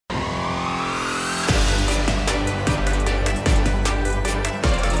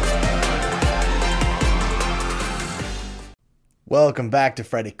Welcome back to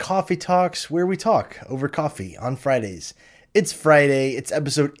Friday Coffee Talks, where we talk over coffee on Fridays. It's Friday, it's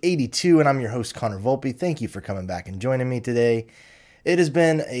episode 82, and I'm your host, Connor Volpe. Thank you for coming back and joining me today. It has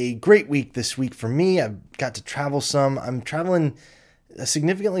been a great week this week for me. I've got to travel some. I'm traveling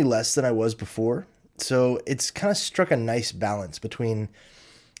significantly less than I was before, so it's kind of struck a nice balance between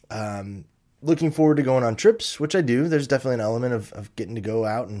looking forward to going on trips, which I do. There's definitely an element of getting to go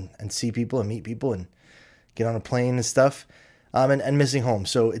out and see people and meet people and get on a plane and stuff. And missing home.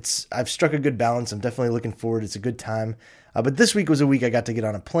 So I've struck a good balance. I'm definitely looking forward. It's a good time. But this week was a week I got to get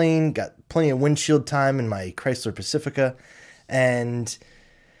on a plane, got plenty of windshield time in my Chrysler Pacifica, and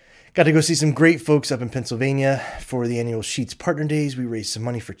got to go see some great folks up in Pennsylvania for the annual Sheetz Partner Days. We raised some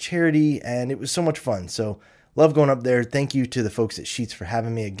money for charity, and it was so much fun. So love going up there. Thank you to the folks at Sheetz for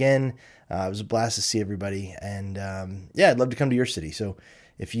having me again. It was a blast to see everybody. And I'd love to come to your city. So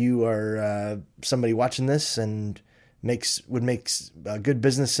if you are somebody watching this and would make good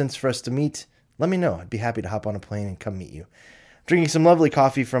business sense for us to meet, let me know. I'd be happy to hop on a plane and come meet you. I'm drinking some lovely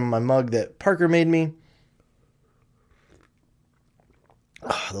coffee from my mug that Parker made me.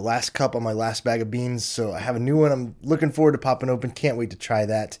 The last cup on my last bag of beans, so I have a new one I'm looking forward to popping open. Can't wait to try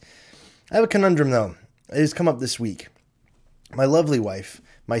that. I have a conundrum, though. It has come up this week. My lovely wife,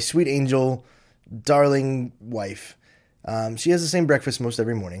 my sweet angel, darling wife, she has the same breakfast most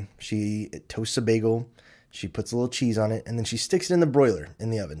every morning. She toasts a bagel. She puts a little cheese on it, and then she sticks it in the broiler in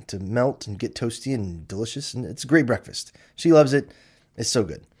the oven to melt and get toasty and delicious, and it's a great breakfast. She loves it. It's so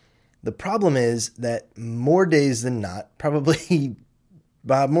good. The problem is that more days than not, probably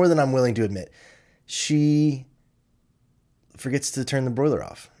more than I'm willing to admit, she forgets to turn the broiler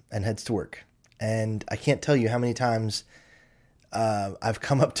off and heads to work. And I can't tell you how many times I've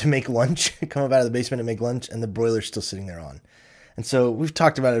come up to make lunch, come up out of the basement to make lunch, and the broiler's still sitting there on. And so we've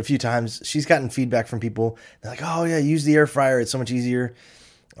talked about it a few times. She's gotten feedback from people. They're like, oh, yeah, use the air fryer. It's so much easier.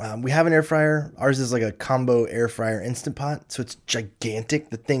 We have an air fryer. Ours is like a combo air fryer Instant Pot. So it's gigantic.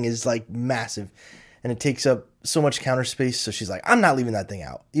 The thing is like massive. And it takes up so much counter space. So she's like, I'm not leaving that thing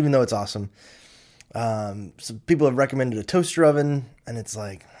out, even though it's awesome. So people have recommended a toaster oven. And it's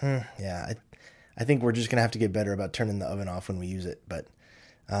like, I think we're just going to have to get better about turning the oven off when we use it. But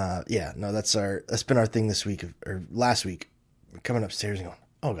that's been our thing this week or last week. Coming upstairs and going,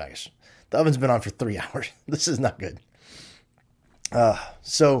 oh gosh, the oven's been on for 3 hours. This is not good.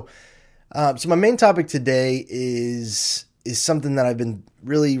 So my main topic today is something that I've been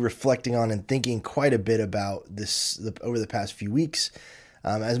really reflecting on and thinking quite a bit about over the past few weeks.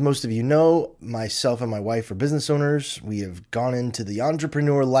 As most of you know, myself and my wife are business owners. We have gone into the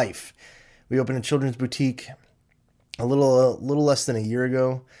entrepreneur life. We opened a children's boutique a little less than a year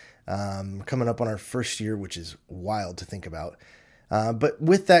ago. Coming up on our first year, which is wild to think about. But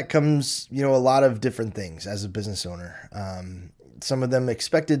with that comes, a lot of different things as a business owner. Some of them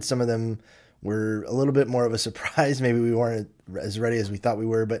expected, some of them were a little bit more of a surprise. Maybe we weren't as ready as we thought we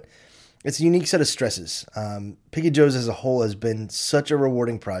were, but it's a unique set of stresses. Piggy Joe's as a whole has been such a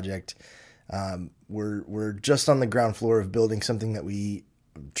rewarding project. We're just on the ground floor of building something that we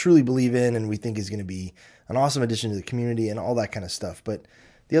truly believe in and we think is going to be an awesome addition to the community and all that kind of stuff. But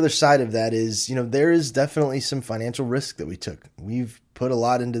the other side of that is, there is definitely some financial risk that we took. We've put a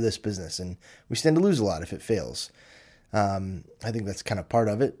lot into this business and we stand to lose a lot if it fails. I think that's kind of part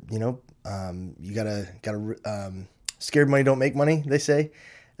of it. You gotta scared money don't make money, they say.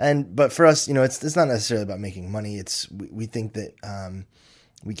 But for us, it's not necessarily about making money. We think that,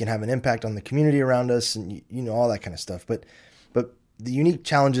 we can have an impact on the community around us and, all that kind of stuff. But the unique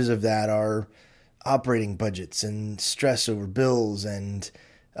challenges of that are operating budgets and stress over bills and,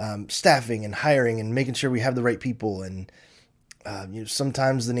 staffing and hiring and making sure we have the right people. And,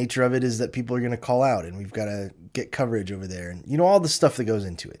 sometimes the nature of it is that people are going to call out and we've got to get coverage over there and, all the stuff that goes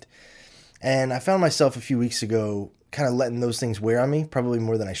into it. And I found myself a few weeks ago kind of letting those things wear on me, probably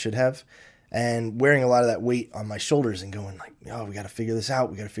more than I should have, and wearing a lot of that weight on my shoulders and going like, oh, we got to figure this out.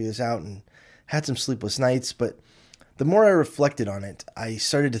 And had some sleepless nights. But the more I reflected on it, I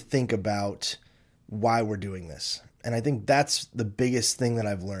started to think about why we're doing this. And I think that's the biggest thing that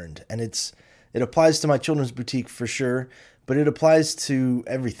I've learned. And it applies to my children's boutique for sure, but it applies to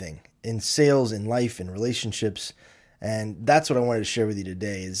everything in sales, in life, in relationships. And that's what I wanted to share with you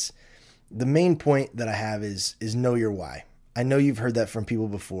today is the main point that I have is know your why. I know you've heard that from people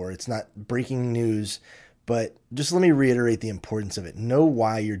before. It's not breaking news, but just let me reiterate the importance of it. Know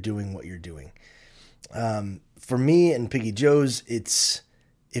why you're doing what you're doing. For me and Piggy Joe's, it's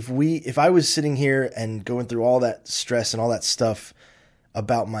if I was sitting here and going through all that stress and all that stuff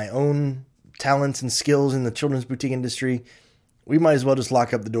about my own talents and skills in the children's boutique industry, we might as well just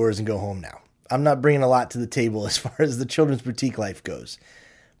lock up the doors and go home now. I'm not bringing a lot to the table as far as the children's boutique life goes.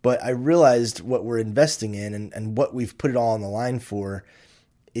 But I realized what we're investing in and what we've put it all on the line for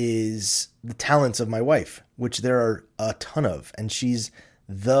is the talents of my wife, which there are a ton of. And she's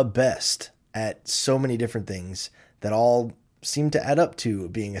the best at so many different things that all seem to add up to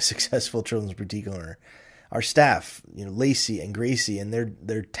being a successful children's boutique owner. Our staff, Lacey and Gracie, and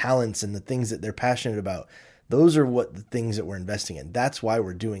their talents and the things that they're passionate about, those are what the things that we're investing in. That's why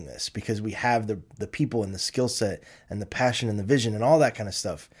we're doing this, because we have the people and the skill set and the passion and the vision and all that kind of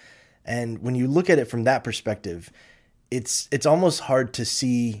stuff. And when you look at it from that perspective, it's almost hard to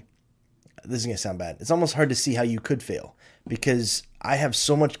see, this is going to sound bad, it's almost hard to see how you could fail, because I have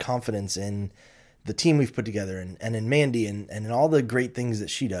so much confidence in the team we've put together and in Mandy and in all the great things that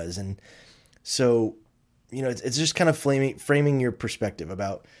she does. And so, it's just kind of framing your perspective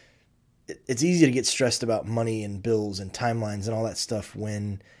about, it's easy to get stressed about money and bills and timelines and all that stuff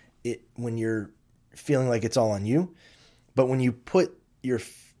when you're feeling like it's all on you. But when you put your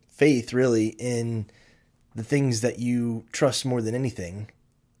faith really in the things that you trust more than anything,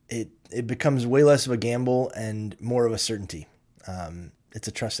 it becomes way less of a gamble and more of a certainty. It's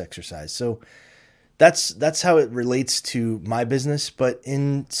a trust exercise. So that's how it relates to my business, but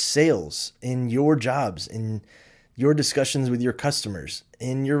in sales, in your jobs, in your discussions with your customers,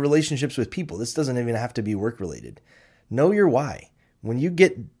 in your relationships with people. This doesn't even have to be work related. Know your why. When you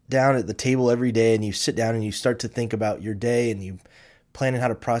get down at the table every day and you sit down and you start to think about your day and you planning how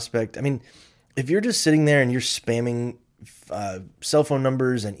to prospect. I mean, if you're just sitting there and you're spamming cell phone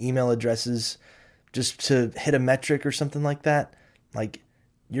numbers and email addresses just to hit a metric or something like that, like,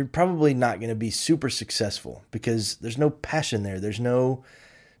 you're probably not going to be super successful, because there's no passion there. There's no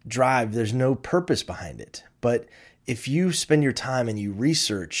drive. There's no purpose behind it. But if you spend your time and you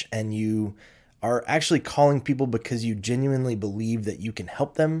research and you are actually calling people because you genuinely believe that you can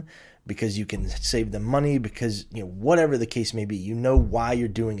help them, because you can save them money, because, whatever the case may be, why you're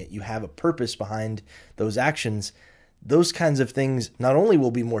doing it. You have a purpose behind those actions. Those kinds of things not only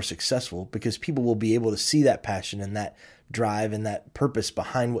will be more successful because people will be able to see that passion and that drive and that purpose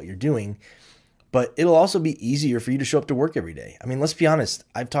behind what you're doing, but it'll also be easier for you to show up to work every day. I mean, let's be honest.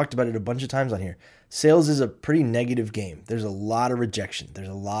 I've talked about it a bunch of times on here. Sales is a pretty negative game. There's a lot of rejection. There's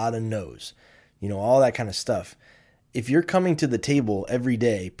a lot of no's, all that kind of stuff. If you're coming to the table every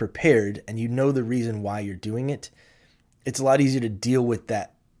day prepared and you know the reason why you're doing it, it's a lot easier to deal with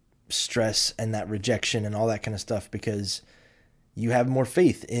that stress and that rejection and all that kind of stuff, because you have more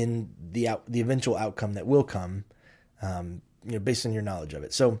faith in the eventual outcome that will come, based on your knowledge of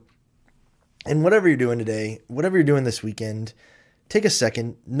it. So, and whatever you're doing today, whatever you're doing this weekend, take a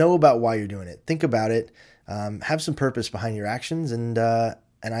second, know about why you're doing it. Think about it. Have some purpose behind your actions, and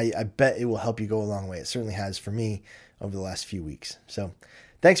I bet it will help you go a long way. It certainly has for me over the last few weeks. So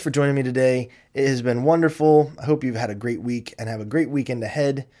thanks for joining me today. It has been wonderful. I hope you've had a great week and have a great weekend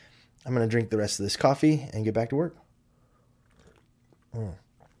ahead. I'm going to drink the rest of this coffee and get back to work.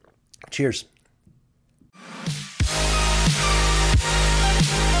 Cheers.